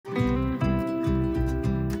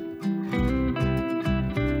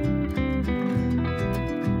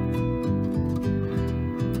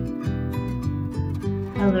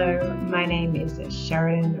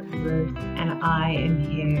Sheridan, Ruth, and I am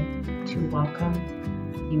here to welcome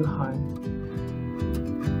you home.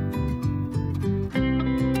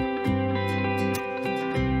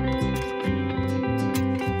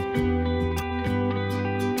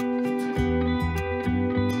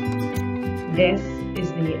 This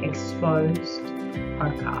is the Exposed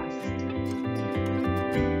podcast.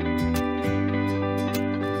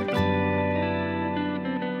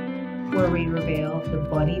 Where we reveal the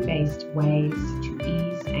body-based ways to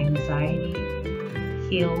ease anxiety,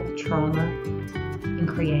 heal trauma, and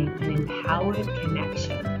create an empowered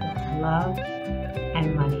connection with love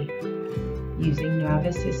and money using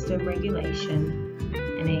nervous system regulation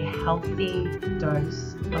and a healthy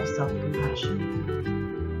dose of self-compassion.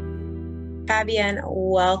 Fabienne,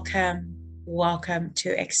 welcome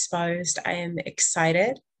to Exposed. I am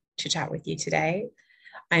excited to chat with you today.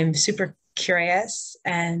 I'm super curious,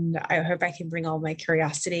 and I hope I can bring all my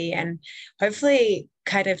curiosity and hopefully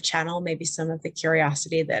kind of channel maybe some of the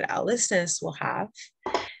curiosity that our listeners will have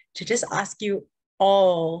to just ask you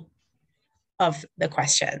all of the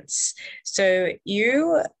questions. So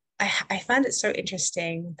I find it so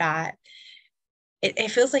interesting that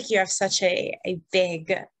it feels like you have such a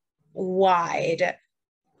big, wide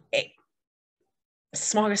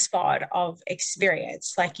smorgasbord of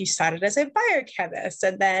experience. Like, you started as a biochemist,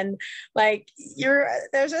 and then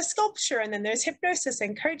there's a sculpture, and then there's hypnosis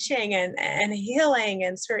and coaching and healing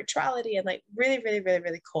and spirituality, and like really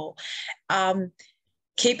cool.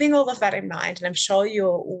 Keeping all of that in mind, and I'm sure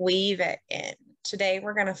you'll weave it in. Today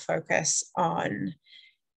we're going to focus on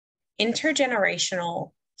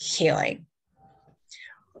intergenerational healing.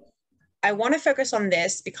 I want to focus on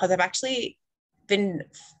this because I've actually been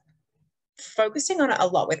focusing on it a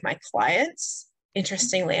lot with my clients,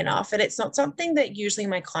 interestingly enough, and it's not something that usually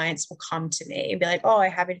my clients will come to me and be like, oh, I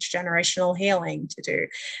have intergenerational healing to do.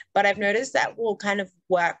 But I've noticed that we'll kind of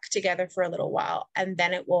work together for a little while, and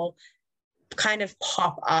then it will kind of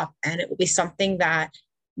pop up, and it will be something that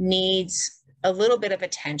needs a little bit of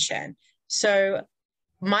attention. So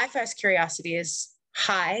my first curiosity is,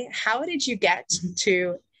 how did you get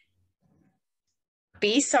to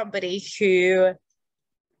be somebody who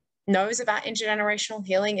knows about intergenerational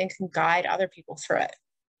healing and can guide other people through it?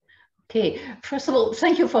 Okay, first of all,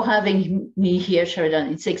 thank you for having me here,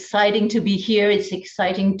 Sheridan. It's exciting to be here. It's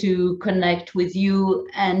exciting to connect with you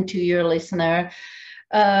and to your listener.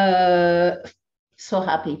 So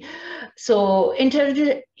happy. So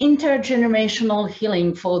intergenerational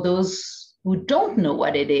healing, for those who don't know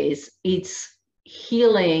what it is, it's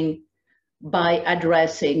healing by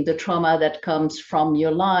addressing the trauma that comes from your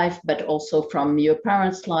life, but also from your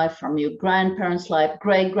parents' life, from your grandparents' life,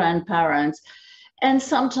 great-grandparents. And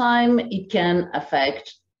sometimes it can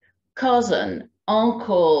affect cousin,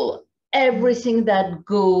 uncle, everything that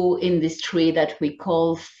go in this tree that we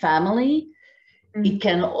call family. Mm-hmm. It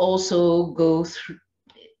can also go through,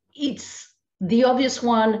 the obvious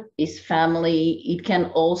one is family. It can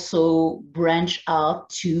also branch out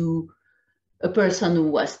to a person who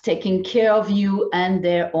was taking care of you and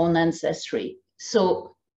their own ancestry.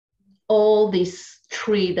 So all this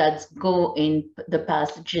tree that's go in the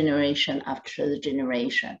past generation after the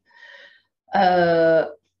generation.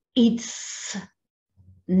 It's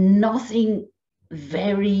nothing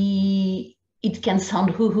very, it can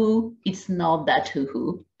sound hoo-hoo, it's not that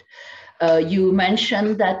hoo-hoo. You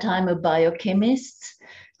mentioned that I'm a biochemist.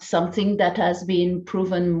 Something that has been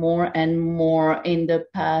proven more and more in the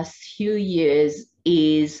past few years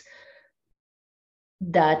is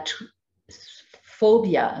that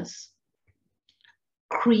phobias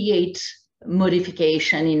create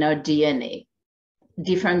modification in our DNA.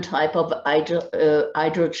 Different type of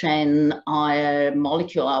hydrogen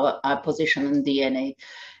molecule are positioned in DNA,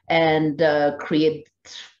 and allow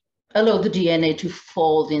the DNA to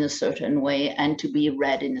fold in a certain way and to be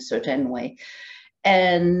read in a certain way.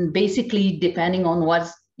 And basically, depending on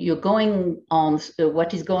what is going on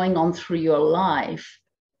through your life,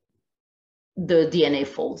 the DNA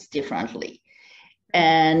folds differently.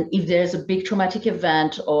 And if there's a big traumatic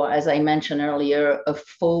event, or as I mentioned earlier, a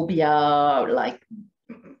phobia, like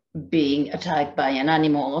being attacked by an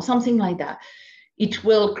animal or something like that, it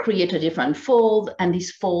will create a different fold, and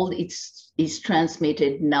this fold is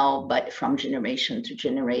transmitted now from generation to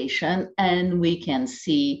generation, and we can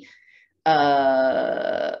see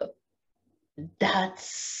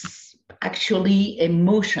that's actually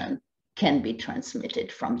emotion can be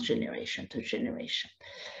transmitted from generation to generation.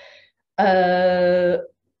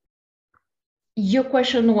 Your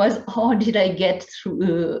question was, how did I get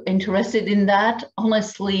interested in that?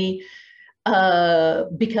 Honestly,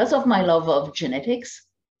 because of my love of genetics,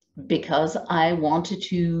 because I wanted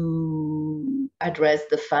to address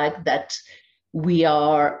the fact that we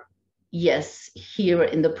are, yes, here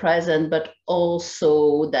in the present, but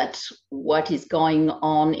also that what is going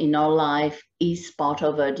on in our life is part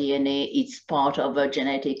of our DNA, it's part of our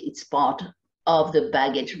genetic, it's part of the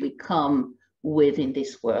baggage we come with in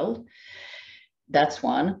this world. That's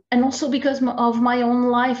one. And also because of my own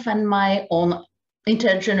life and my own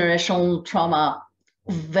intergenerational trauma.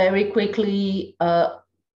 Very quickly,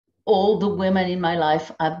 all the women in my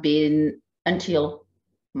life have been, until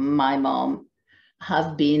my mom,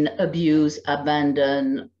 have been abused,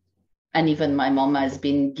 abandoned, and even my mom has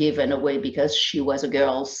been given away because she was a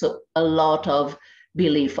girl. So a lot of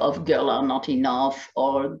belief of girl are not enough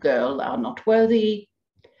or girl are not worthy.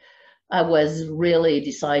 I was really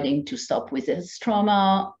deciding to stop with this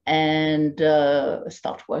trauma and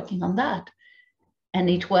start working on that. And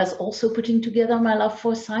it was also putting together my love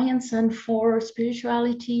for science and for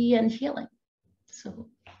spirituality and healing. So.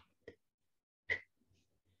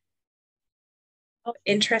 Oh,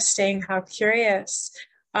 interesting. How curious.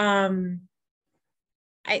 What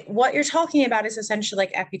you're talking about is essentially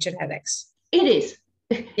like epigenetics. It is.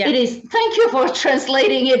 Yeah. It is. Thank you for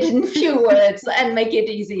translating it in few words and make it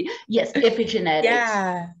easy. Yes, epigenetics.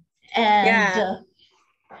 Yeah.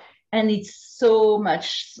 And it's so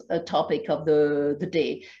much a topic of the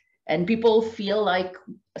day. And people feel like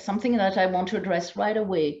something that I want to address right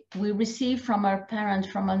away. We receive from our parents,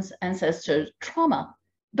 from our ancestors, trauma,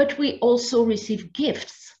 but we also receive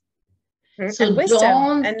gifts. So and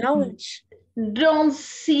wisdom and knowledge. Don't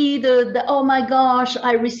see the oh my gosh,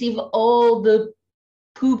 I receive all the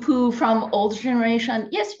poo-poo from old generation.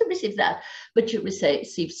 Yes, you receive that, but you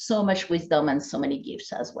receive so much wisdom and so many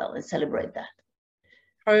gifts as well, and celebrate that.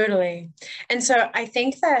 Totally. And so I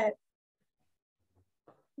think that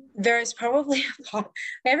there's probably a lot,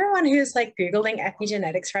 everyone who's like Googling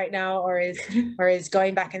epigenetics right now, or is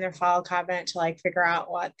going back in their file cabinet to like figure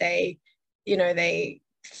out what they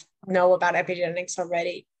know about epigenetics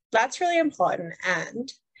already. That's really important.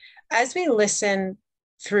 And as we listen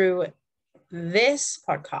through this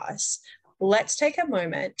podcast, let's take a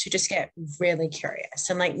moment to just get really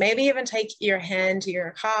curious and like maybe even take your hand to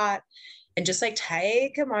your heart and just like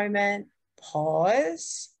take a moment,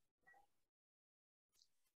 pause.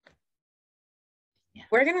 Yeah.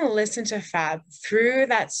 We're going to listen to Fab through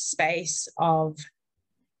that space of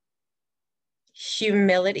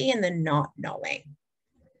humility and the not knowing.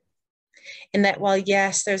 And that while,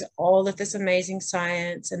 yes, there's all of this amazing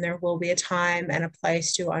science and there will be a time and a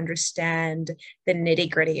place to understand the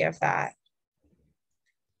nitty-gritty of that.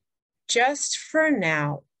 Just for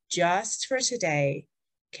now, just for today,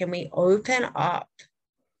 can we open up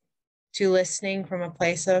to listening from a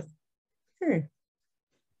place of,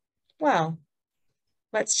 well,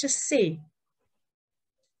 let's just see.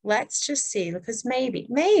 Let's just see, because maybe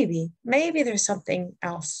there's something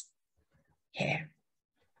else here.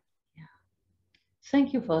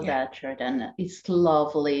 Thank you for that, Sheridan. It's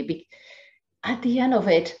lovely. At the end of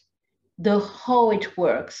it, how it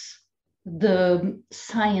works, the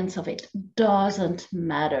science of it doesn't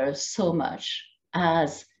matter so much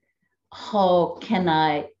as how can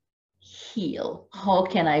I heal? How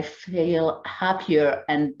can I feel happier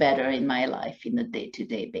and better in my life in a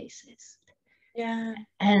day-to-day basis? Yeah.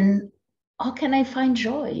 And how can I find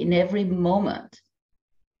joy in every moment?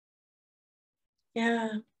 Yeah.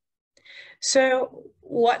 So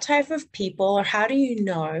what type of people, or how do you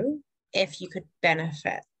know if you could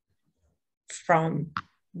benefit from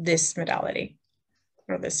this modality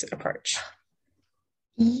or this approach?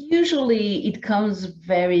 Usually it comes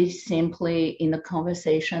very simply in a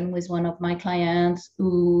conversation with one of my clients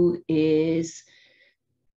who is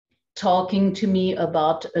talking to me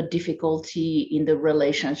about a difficulty in the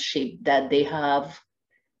relationship that they have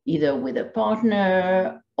either with a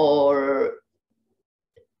partner or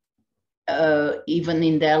even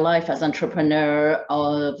in their life as entrepreneur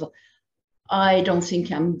of, I don't think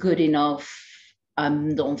I'm good enough. I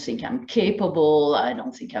don't think I'm capable. I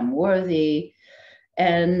don't think I'm worthy.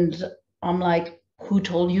 And I'm like, who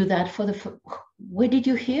told you that where did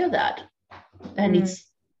you hear that? And it's,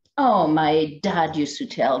 oh, my dad used to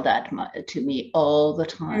tell that to me all the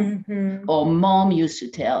time. Mm-hmm. Or mom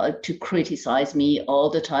used to criticize me all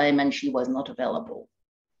the time and she was not available.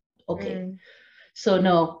 Okay. So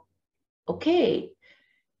no. Okay,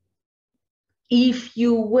 if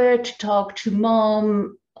you were to talk to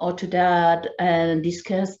mom or to dad and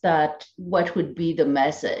discuss that, what would be the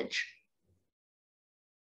message?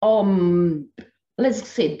 Let's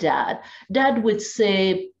say dad. Dad would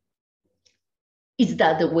say, is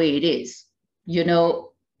that the way it is? You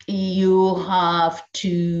know, you have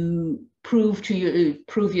to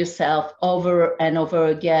prove yourself over and over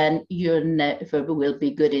again, you never will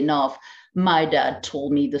be good enough. My dad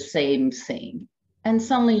told me the same thing. And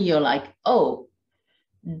suddenly you're like, oh,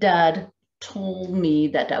 dad told me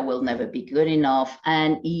that I will never be good enough.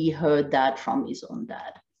 And he heard that from his own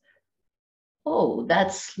dad. Oh,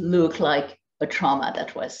 that's look like a trauma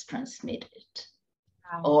that was transmitted.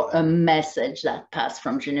 Wow. Or a message that passed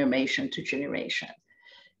from generation to generation.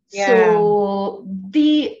 Yeah. So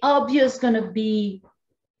the obvious going to be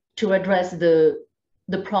to address the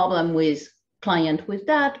problem with client with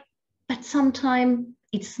that, but sometimes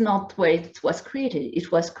it's not where it was created.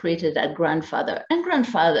 It was created at grandfather, and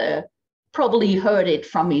grandfather probably heard it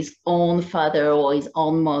from his own father or his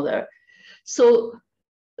own mother. So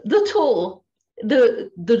the tool,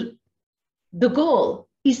 the goal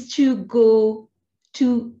is to go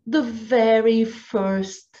to the very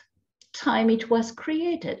first time it was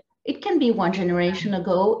created. It can be 1 generation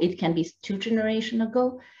ago, it can be 2 generations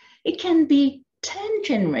ago, it can be 10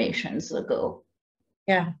 generations ago.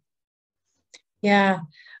 Yeah. Yeah.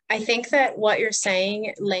 I think that what you're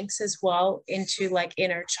saying links as well into like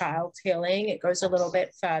inner child healing. It goes a little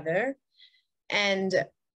bit further. And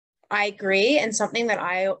I agree. And something that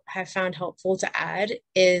I have found helpful to add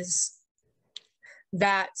is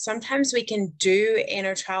that sometimes we can do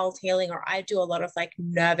inner child healing, or I do a lot of like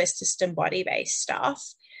nervous system body-based stuff.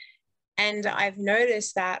 And I've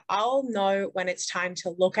noticed that I'll know when it's time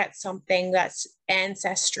to look at something that's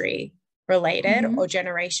ancestry related or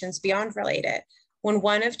generations beyond related, when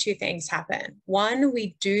one of 2 things happen. One,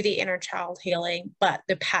 we do the inner child healing, but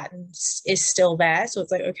the pattern is still there. So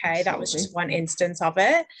it's like, okay, that was just one instance of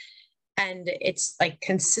it. And it's like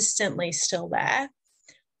consistently still there.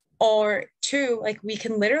 Or 2, like you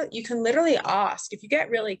can literally ask, if you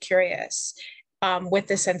get really curious with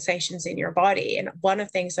the sensations in your body. And one of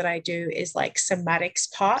the things that I do is like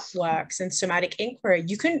somatics part works and somatic inquiry.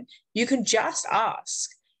 You can just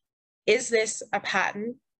ask, is this a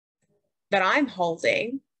pattern that I'm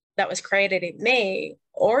holding that was created in me?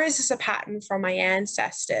 Or is this a pattern from my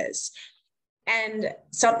ancestors? And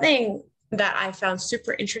something that I found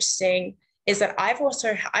super interesting is that I've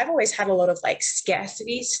always had a lot of like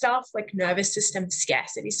scarcity stuff, like nervous system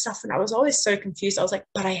scarcity stuff. And I was always so confused. I was like,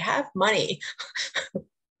 but I have money.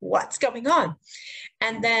 What's going on?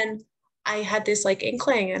 And then I had this like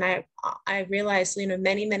inkling, and I realized,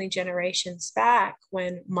 many, many generations back,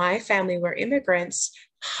 when my family were immigrants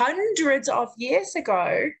hundreds of years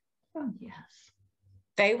ago,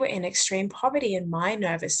 they were in extreme poverty, and my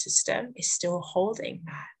nervous system is still holding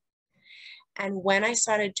that. And when I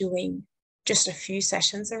started doing just a few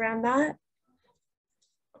sessions around that,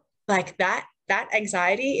 like that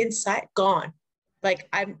anxiety inside gone. Like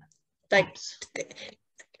I'm like,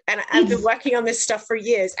 and I've been working on this stuff for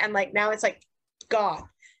years, and like now it's like gone.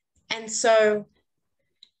 And so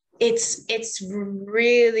it's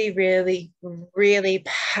really, really, really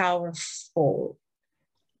powerful.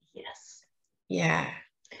 Yes. Yeah.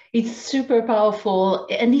 It's super powerful,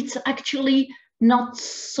 and it's actually not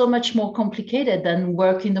so much more complicated than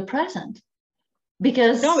work in the present.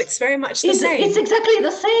 Because no, it's very much the same. It's exactly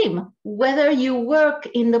the same, whether you work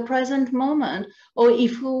in the present moment or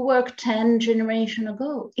if you work 10 generations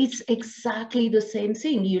ago. It's exactly the same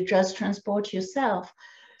thing. You just transport yourself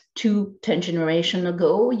to 10 generations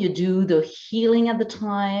ago. You do the healing at the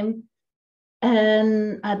time,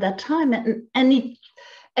 and at that time, and it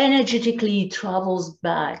energetically travels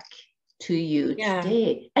back to you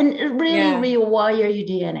today, and it really rewire your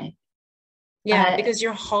DNA. Yeah, because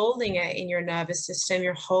you're holding it in your nervous system,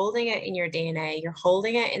 you're holding it in your DNA, you're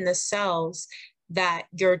holding it in the cells that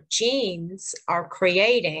your genes are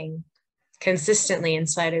creating consistently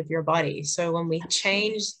inside of your body. So when we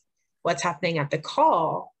change what's happening at the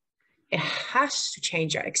core, it has to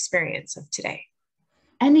change your experience of today.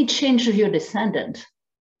 And it changes your descendant,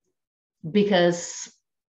 because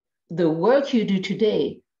the work you do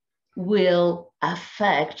today will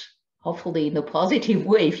affect, hopefully in a positive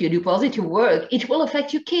way, if you do positive work, it will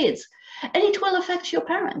affect your kids, and it will affect your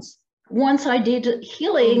parents. Once I did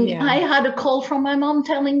healing, I had a call from my mom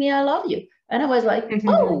telling me I love you. And I was like,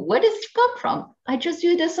 oh, where does it come from? I just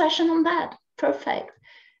did a session on that. Perfect.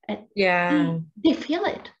 And they feel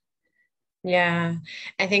it. Yeah,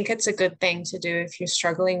 I think it's a good thing to do if you're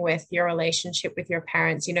struggling with your relationship with your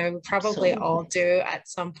parents. We probably all do at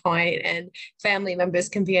some point, and family members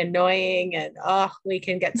can be annoying, and we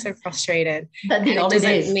can get so frustrated. But the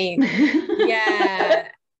holidays.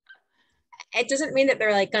 It doesn't mean that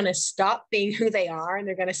they're like going to stop being who they are and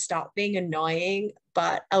they're going to stop being annoying,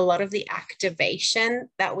 but a lot of the activation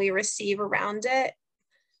that we receive around it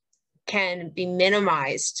can be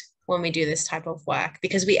minimized when we do this type of work,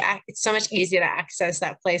 because it's so much easier to access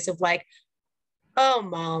that place of like, oh,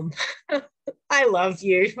 mom, I love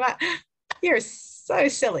you. You're so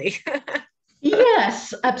silly.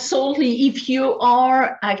 Yes, absolutely. If you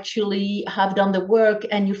are actually have done the work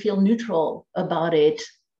and you feel neutral about it,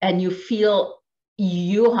 and you feel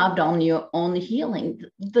you have done your own healing,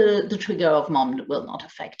 the trigger of mom will not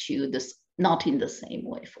affect you, not in the same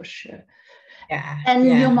way, for sure. Yeah. And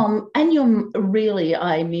your mom, and your really,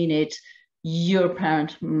 I mean it, your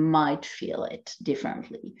parent might feel it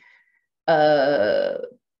differently.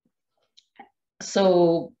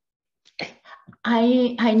 So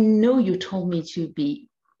I know you told me to be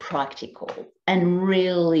practical and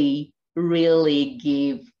really, really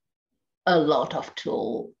give a lot of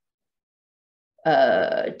tool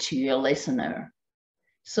to your listener.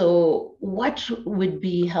 So what would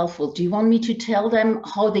be helpful? Do you want me to tell them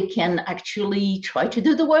how they can actually try to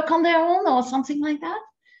do the work on their own or something like that?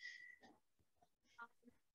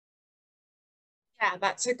 Yeah,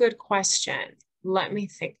 that's a good question. Let me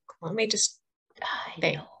think. Let me just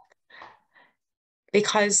think.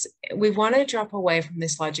 Because we want to drop away from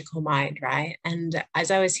this logical mind, right? And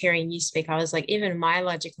as I was hearing you speak, I was like, even my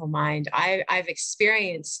logical mind, I've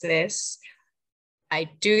experienced this. I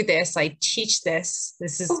do this, I teach this,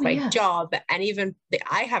 this is my job. And even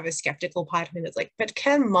I have a skeptical part of me that's like, but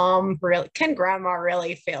can grandma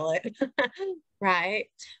really feel it? Right.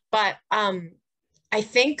 But I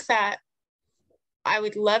think that I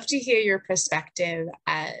would love to hear your perspective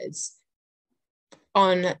as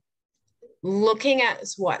on looking at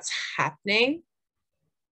what's happening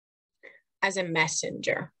as a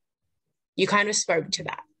messenger. You kind of spoke to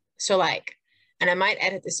that. So like, and I might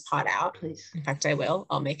edit this part out. Please. In fact, I will.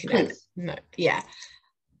 I'll make an edit. No, yeah.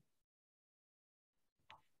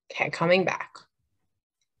 Okay, coming back.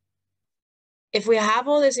 If we have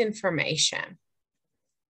all this information,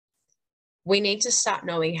 we need to start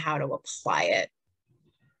knowing how to apply it.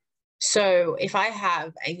 So if I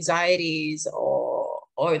have anxieties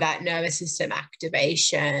or that nervous system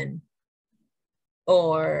activation,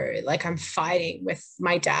 or like I'm fighting with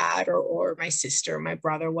my dad or my sister or my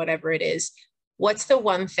brother, whatever it is, what's the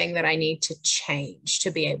one thing that I need to change to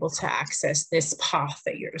be able to access this path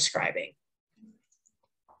that you're describing?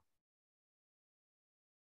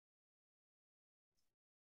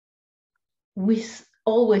 We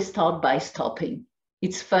always start by stopping.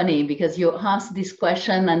 It's funny because you asked this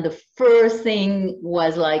question and the first thing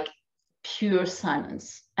was like pure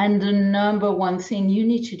silence. And the number one thing you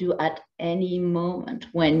need to do at any moment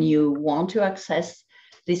when you want to access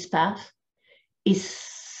this path is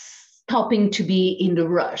stopping to be in the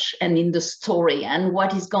rush and in the story and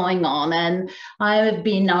what is going on. And I've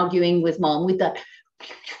been arguing with mom with that.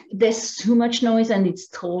 There's too much noise and it's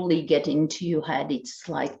totally getting to your head. It's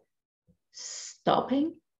like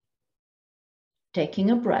stopping,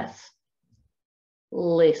 taking a breath,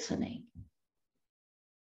 listening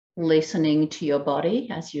to your body,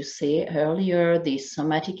 as you say earlier, the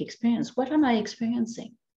somatic experience. What am I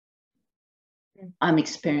experiencing? I'm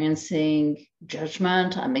experiencing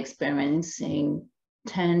judgment, I'm experiencing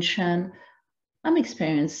tension, I'm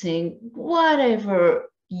experiencing whatever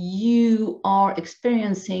you are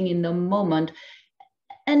experiencing in the moment.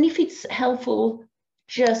 And if it's helpful,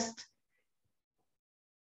 just,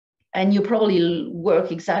 and you probably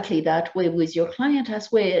work exactly that way with your client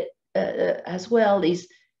as well, is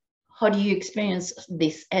how do you experience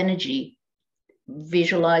this energy?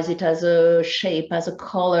 Visualize it as a shape, as a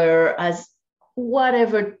color, as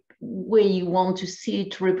whatever way you want to see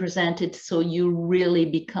it represented, so you really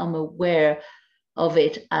become aware of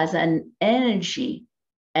it as an energy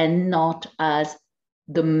and not as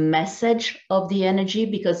the message of the energy,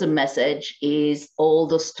 because the message is all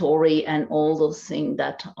the story and all those things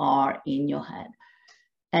that are in your head.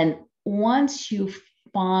 And once you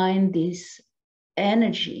find this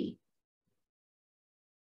energy,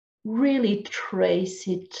 really trace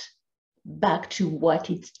it back to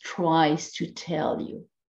what it tries to tell you.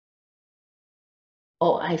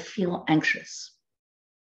 Oh, I feel anxious.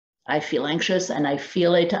 I feel anxious and I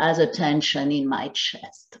feel it as a tension in my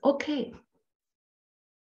chest. Okay.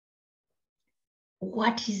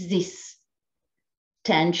 What is this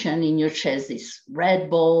tension in your chest, this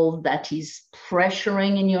red ball that is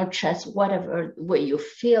pressuring in your chest, whatever way you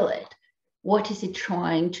feel it? What is it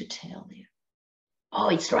trying to tell you? Oh,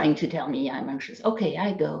 it's trying to tell me I'm anxious. Okay,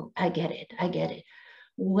 I get it.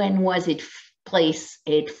 When was it placed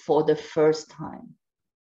for the first time?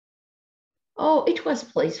 Oh, it was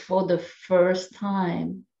placed for the first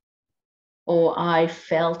time. Or I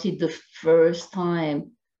felt it the first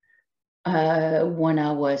time when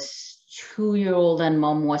I was 2-year-old and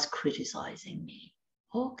mom was criticizing me.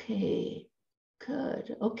 okay,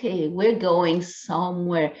 good. Okay, we're going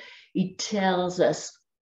somewhere. It tells us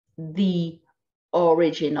the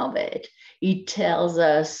origin of it. It tells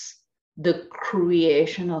us the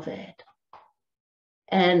creation of it.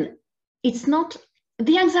 And it's not,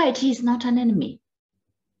 the anxiety is not an enemy.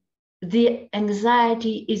 The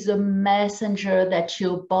anxiety is a messenger that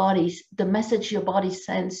your body, the message your body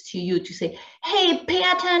sends to you to say, hey, pay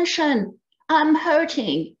attention, I'm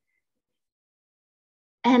hurting.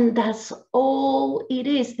 And that's all it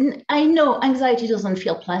is. And I know anxiety doesn't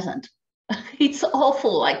feel pleasant. It's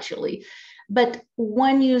awful, actually. But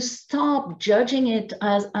when you stop judging it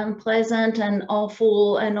as unpleasant and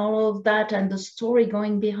awful and all of that and the story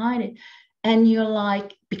going behind it, and you're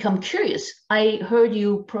like, become curious. I heard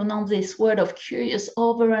you pronounce this word of curious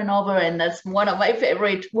over and over, and that's one of my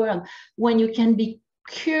favorite words. When you can be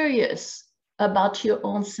curious about your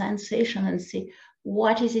own sensation and say,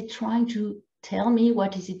 what is it trying to tell me?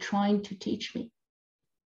 What is it trying to teach me?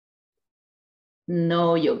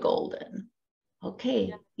 Know you're golden.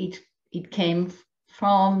 Okay, it came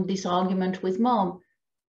from this argument with mom.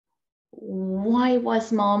 Why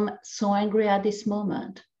was mom so angry at this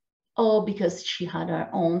moment? Oh, because she had her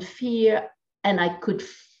own fear. And I could,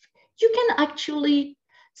 you can actually,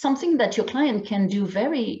 something that your client can do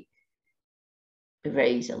very,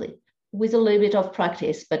 very easily with a little bit of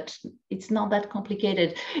practice, but it's not that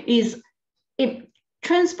complicated, is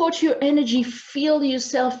transport your energy, feel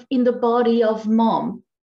yourself in the body of mom.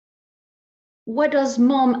 What does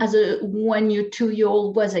mom, as a when your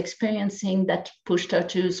 2-year-old was experiencing that pushed her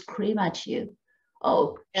to scream at you?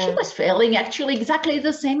 Oh, she was feeling actually exactly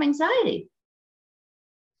the same anxiety.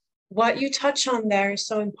 What you touch on there is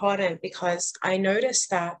so important, because I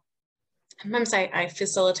noticed that sometimes I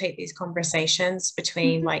facilitate these conversations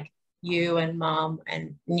between like you and mom,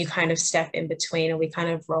 and you kind of step in between and we kind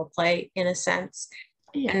of role play in a sense.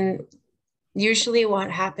 Yeah. And usually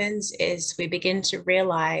what happens is we begin to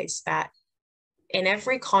realize that in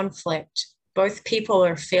every conflict, both people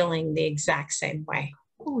are feeling the exact same way.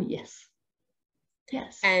 Oh, yes.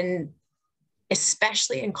 Yes. And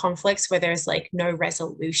especially in conflicts where there's like no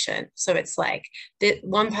resolution. So it's like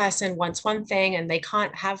one person wants one thing and they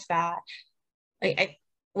can't have that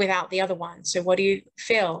without the other one. So what do you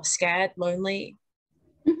feel? Scared, lonely,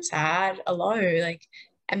 sad, alone? Like,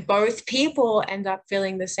 and both people end up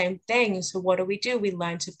feeling the same thing. So what do? We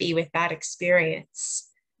learn to be with that experience.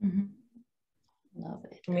 Mm-hmm. Love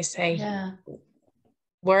it. And we say, yeah,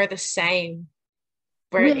 we're the same.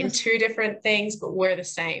 We're in two different things, but we're the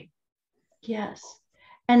same. Yes.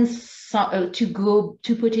 And so, to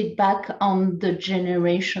put it back on the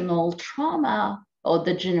generational trauma or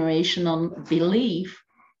the generational belief,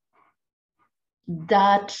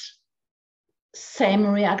 that same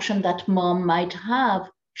reaction that mom might have,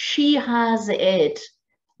 she has it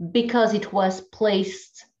because it was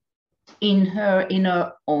placed in her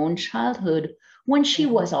own childhood when she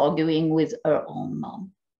was arguing with her own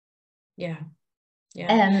mom. Yeah. Yeah.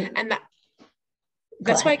 And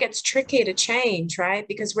that's why it gets tricky to change, right?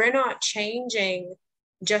 Because we're not changing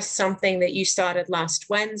just something that you started last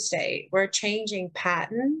Wednesday. We're changing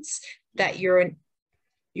patterns that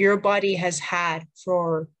your body has had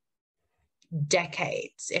for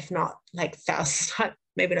decades, if not like thousands,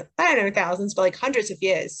 maybe not, I don't know, thousands, but like hundreds of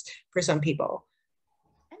years for some people.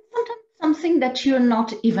 And sometimes something that you're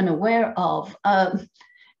not even aware of.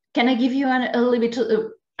 Can I give you a little bit?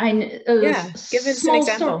 Give us an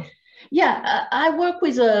example. Story. Yeah, I worked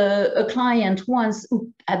with a client once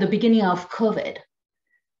at the beginning of COVID.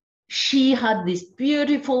 She had this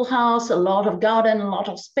beautiful house, a lot of garden, a lot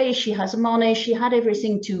of space. She has money. She had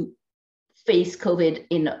everything to face COVID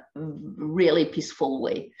in a really peaceful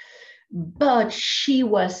way. But she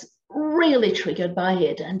was really triggered by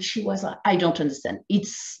it. And she was like, I don't understand. It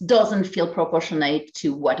doesn't feel proportionate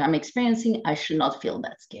to what I'm experiencing. I should not feel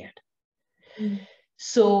that scared. Mm.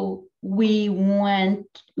 So we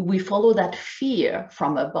followed that fear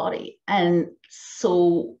from her body. And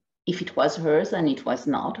so if it was hers, and it was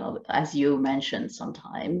not, as you mentioned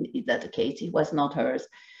sometime, is that the case? It was not hers.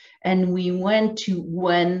 And we went to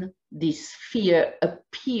when this fear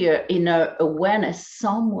appeared in her awareness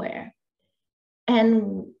somewhere.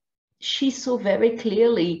 And she saw very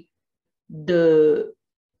clearly the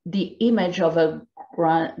image of a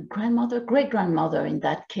great-grandmother in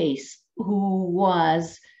that case,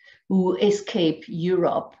 who escaped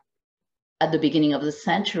Europe at the beginning of the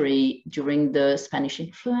century during the Spanish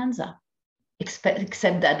influenza,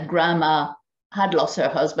 except that grandma had lost her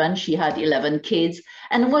husband. She had 11 kids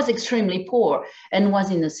and was extremely poor and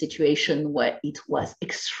was in a situation where it was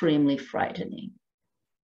extremely frightening.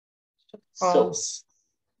 So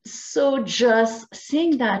So just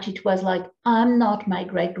seeing that, it was like, I'm not my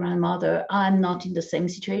great-grandmother, I'm not in the same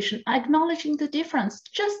situation, acknowledging the difference,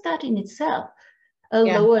 just that in itself,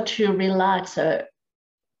 allow her to relax a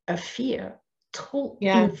fear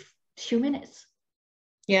in few minutes.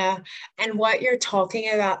 Yeah. And what you're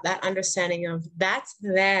talking about, that understanding of that's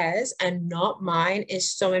theirs and not mine,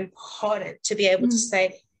 is so important to be able to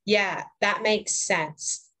say, yeah, that makes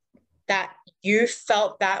sense. That you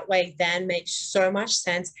felt that way then makes so much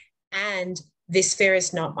sense. And this fear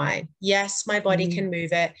is not mine. Yes, my body can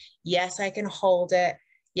move it. Yes, I can hold it.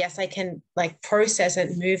 Yes, I can like process it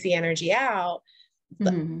and move the energy out.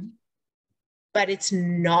 But it's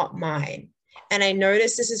not mine. And I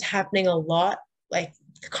notice this is happening a lot. Like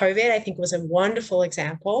COVID, I think, was a wonderful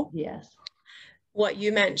example. Yes. What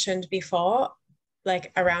you mentioned before,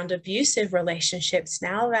 like around abusive relationships,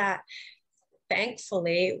 now that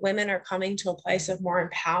thankfully women are coming to a place of more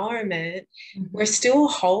empowerment, we're still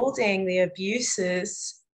holding the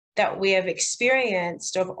abuses that we have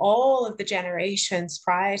experienced of all of the generations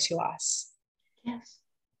prior to us. Yes.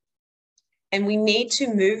 And we need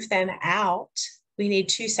to move them out. We need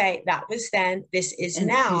to say, that was then, this is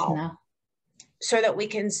now. So that we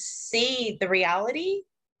can see the reality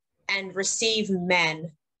and receive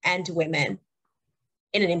men and women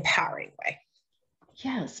in an empowering way.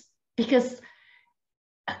 Yes, because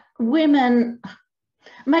women,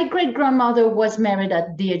 my great-grandmother was married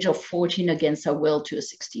at the age of 14 against her will to a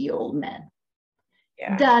 60-year-old man.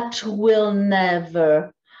 Yeah. That will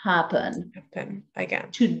never happen again.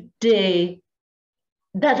 Today,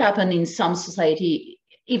 that happened in some society,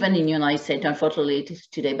 even in the United States, unfortunately it is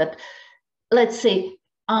today, but let's say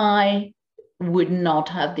I would not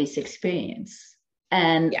have this experience,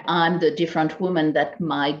 and I'm the different woman that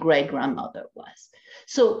my great-grandmother was.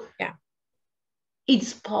 So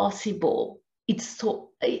it's possible. It's so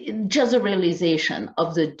just a realization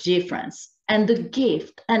of the difference and the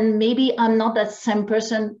gift. And maybe I'm not that same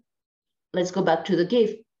person. Let's go back to the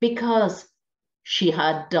gift, because she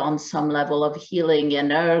had done some level of healing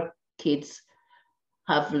and her kids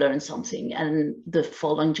have learned something and the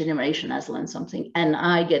following generation has learned something, and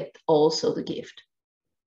I get also the gift.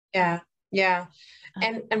 And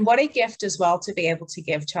what a gift as well to be able to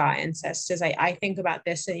give to our ancestors. I think about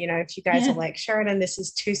this, and if you guys are like, Sheridan, this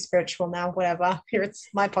is too spiritual now, whatever, here it's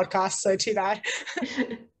my podcast, so too bad.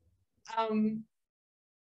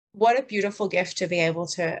 What a beautiful gift to be able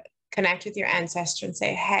to connect with your ancestor and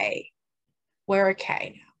say, hey, we're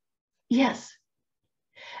okay now. Yes.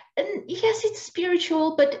 And yes, it's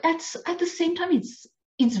spiritual, but at the same time,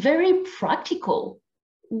 it's very practical.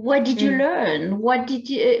 What did you learn? What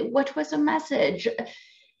was the message?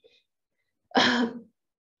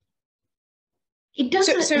 It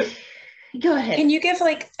doesn't. So go ahead. Can you give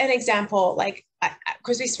like an example, like,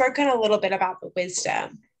 because we've spoken a little bit about the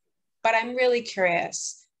wisdom, but I'm really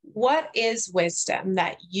curious, what is wisdom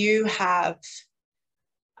that you have,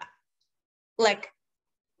 like,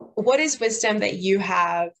 what is wisdom that you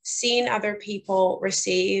have seen other people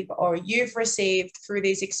receive or you've received through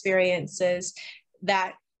these experiences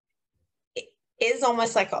that is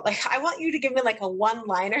almost like I want you to give me like a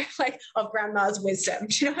one-liner like of grandma's wisdom.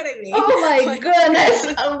 Do you know what I mean? Oh my goodness,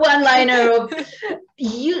 a one-liner of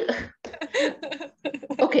you.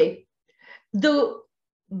 Okay.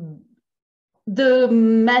 The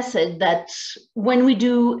message that when we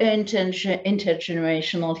do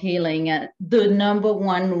intergenerational healing, the number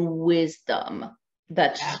one wisdom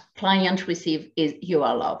that clients receive is you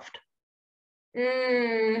are loved.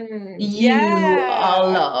 You are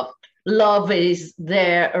loved. Love is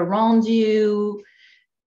there around you.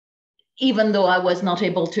 Even though I was not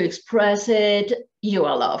able to express it, you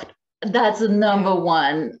are loved. That's the number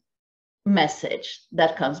one message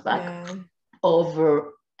that comes back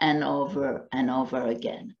over and over and over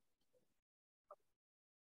again.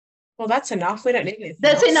 Well, that's enough. We don't need anything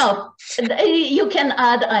That's else. enough. You can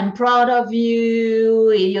add, I'm proud of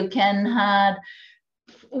you. You can add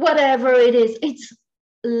whatever it is. It's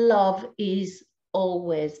love is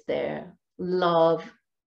always there. Love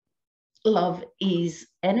is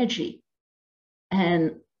energy.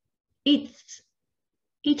 And it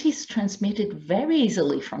is transmitted very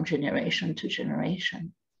easily from generation to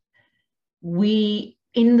generation. We,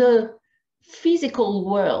 in the physical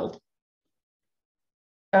world,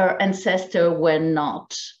 our ancestors were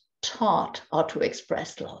not taught how to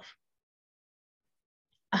express love.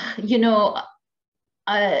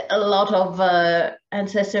 A lot of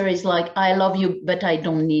ancestors is like, I love you, but I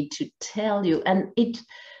don't need to tell you.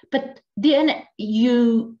 But the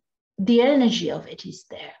energy of it is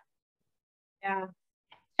there. Yeah.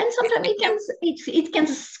 And sometimes it can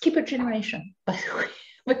skip a generation, by the way.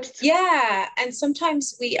 But yeah, and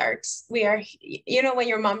sometimes we are, you know, when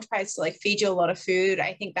your mom tries to like feed you a lot of food,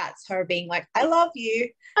 I think that's her being like, I love you.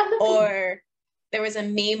 Or there was a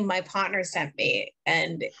meme my partner sent me,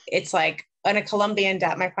 and it's like, when a Colombian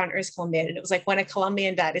dad, my partner is Colombian, and it was like, when a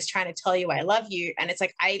Colombian dad is trying to tell you I love you, and it's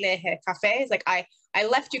like, I le café, it's like, I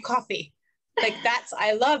left you coffee. Like, that's,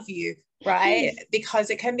 I love you, right? Because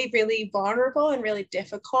it can be really vulnerable and really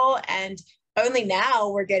difficult, and only now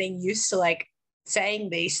we're getting used to like saying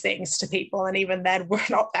these things to people, and even then we're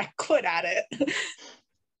not that good at it.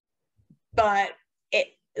 But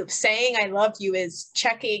saying I love you is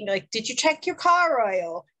checking, like, did you check your car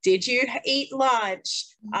oil? Did you eat lunch?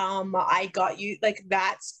 I got you. Like,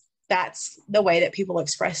 that's the way that people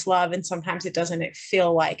express love, and sometimes it doesn't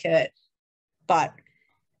feel like it, but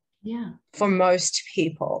yeah, for most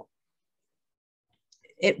people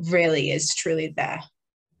it really is truly there.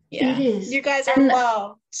 Yeah, it is. You guys are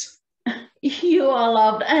loved. You are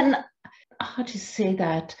loved. And how to say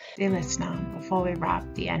that? Dear listener, before we wrap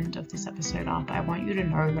the end of this episode up, I want you to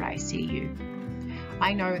know that I see you.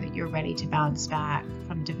 I know that you're ready to bounce back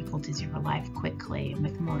from difficulties of your life quickly and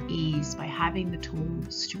with more ease by having the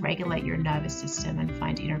tools to regulate your nervous system and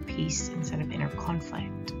find inner peace instead of inner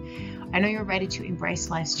conflict. I know you're ready to embrace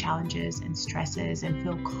life's challenges and stresses and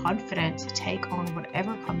feel confident to take on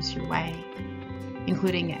whatever comes your way,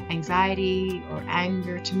 including anxiety or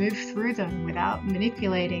anger, to move through them without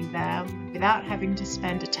manipulating them, without having to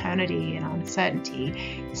spend eternity in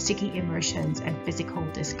uncertainty, sticky emotions, and physical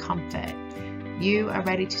discomfort. You are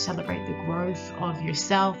ready to celebrate the growth of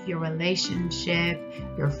yourself, your relationship,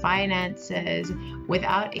 your finances,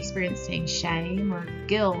 without experiencing shame or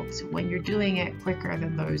guilt when you're doing it quicker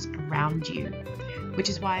than those around you. Which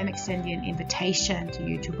is why I'm extending an invitation to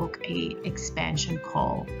you to book an expansion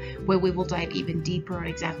call, where we will dive even deeper on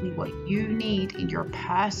exactly what you need in your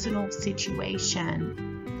personal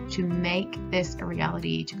situation to make this a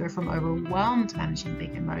reality, to go from overwhelmed managing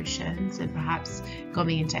big emotions and perhaps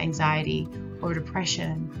going into anxiety or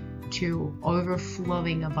depression to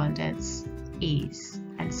overflowing abundance, ease,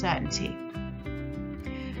 and certainty.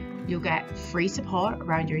 You'll get free support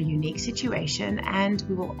around your unique situation, and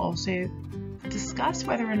we will also discuss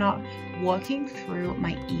whether or not working through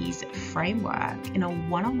my ease framework in a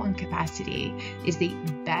one-on-one capacity is the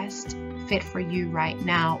best fit for you right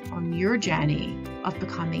now on your journey of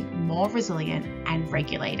becoming more resilient and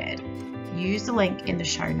regulated. Use the link in the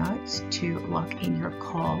show notes to lock in your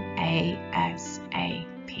call ASAP.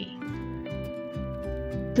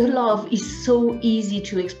 The love is so easy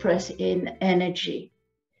to express in energy.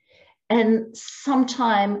 And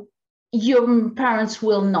sometimes your parents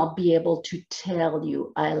will not be able to tell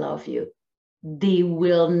you, I love you. They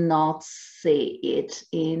will not say it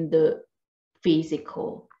in the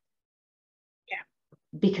physical. Yeah.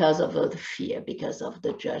 Because of the fear, because of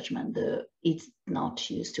the judgment, it's not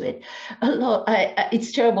used to it.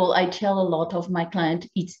 It's terrible. I tell a lot of my clients,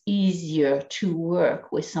 it's easier to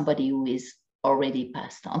work with somebody who is already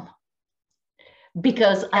passed on.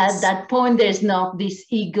 Because at that point, there's not this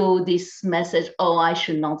ego, this message, oh, I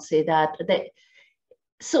should not say that.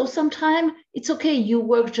 So sometimes it's okay. You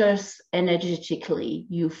work just energetically.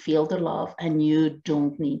 You feel the love and you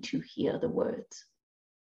don't need to hear the words.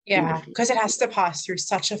 Yeah, because it has to pass through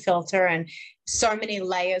such a filter and so many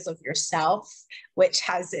layers of yourself, which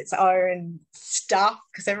has its own stuff,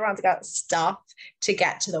 because everyone's got stuff to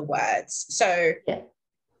get to the words. So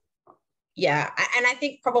yeah, and I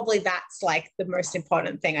think probably that's like the most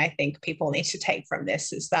important thing I think people need to take from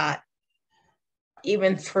this, is that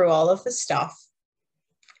even through all of the stuff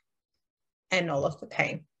and all of the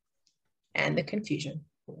pain and the confusion,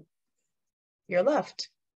 you're loved.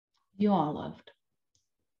 You are loved.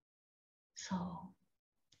 So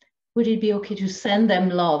would it be okay to send them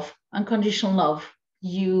love, unconditional love?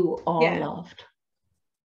 You are loved.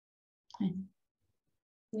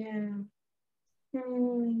 Yeah.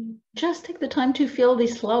 Just take the time to feel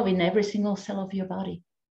this love in every single cell of your body.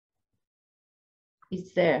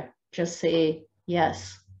 It's there. Just say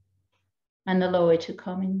yes and allow it to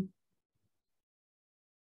come in.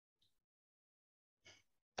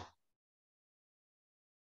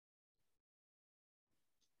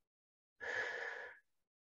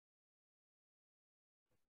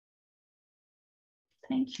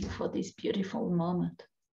 Thank you for this beautiful moment.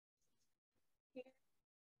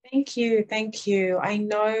 Thank you. Thank you. I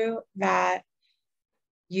know that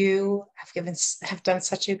you have done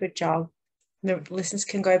such a good job. The listeners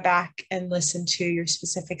can go back and listen to your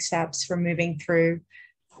specific steps for moving through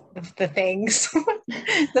the things,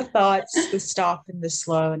 the thoughts, the stop and the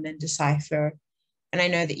slow, and then decipher. And I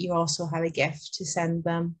know that you also have a gift to send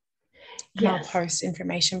them. And I'll post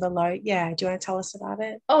information below. Yeah, do you want to tell us about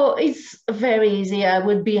it? Oh, it's very easy. I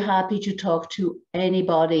would be happy to talk to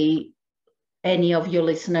anybody, any of your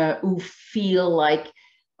listeners who feel like,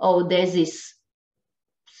 oh, there's this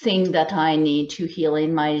thing that I need to heal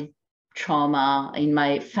in my trauma, in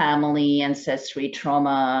my family, ancestry,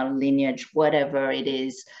 trauma, lineage, whatever it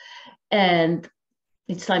is. And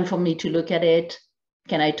it's time for me to look at it.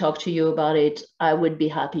 Can I talk to you about it? I would be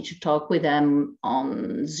happy to talk with them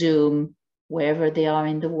on Zoom, wherever they are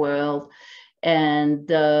in the world, and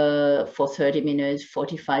for 30 minutes,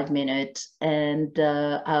 45 minutes. And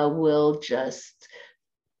I will just,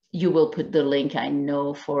 you will put the link, I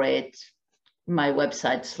know, for it, my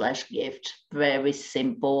website /gift, very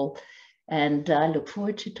simple. And I look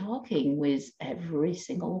forward to talking with every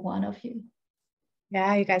single one of you.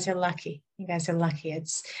 Yeah, you guys are lucky. You guys are lucky.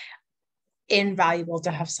 It's invaluable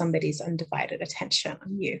to have somebody's undivided attention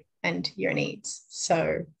on you and your needs. So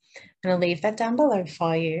I'm going to leave that down below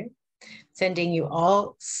for you. Sending you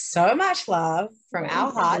all so much love from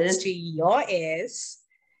our hearts to your ears.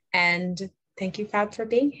 And thank you, Fab, for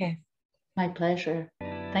being here. My pleasure.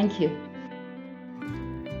 Thank you.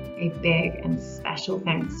 A big and special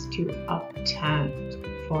thanks to Upturned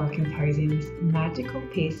for composing this magical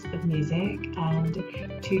piece of music, and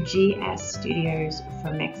to GS Studios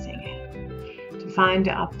for mixing it. To find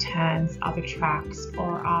Upturned's other tracks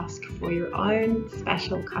or ask for your own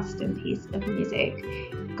special custom piece of music,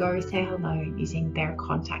 go say hello using their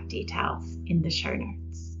contact details in the show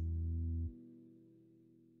notes.